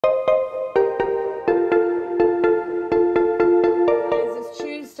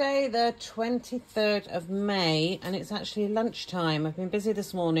the 23rd of May and it's actually lunchtime. I've been busy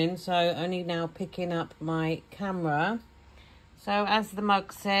this morning, so only now picking up my camera. So as the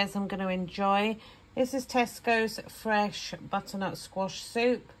mug says, I'm going to enjoy. This is Tesco's fresh butternut squash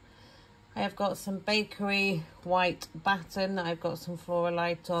soup. I have got some bakery white batten that I've got some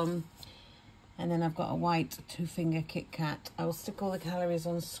Floralite on. And then I've got a white 2-finger Kit Kat. I will stick all the calories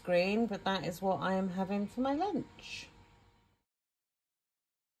on screen, but that is what I am having for my lunch.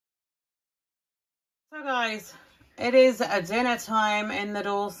 So guys, it is a dinner time in the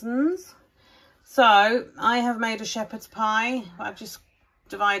Dawsons. So I have made a shepherd's pie. I've just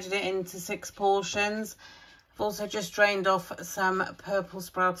divided it into 6 portions. I've also just drained off some purple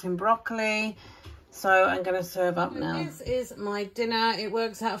sprouting broccoli. So I'm going to serve up now. This is my dinner. It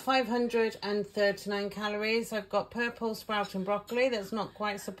works out 539 calories. I've got purple sprouting broccoli. That's not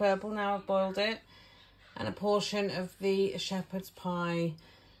quite so purple now I've boiled it. And a portion of the shepherd's pie.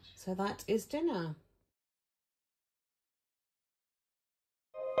 So that is dinner.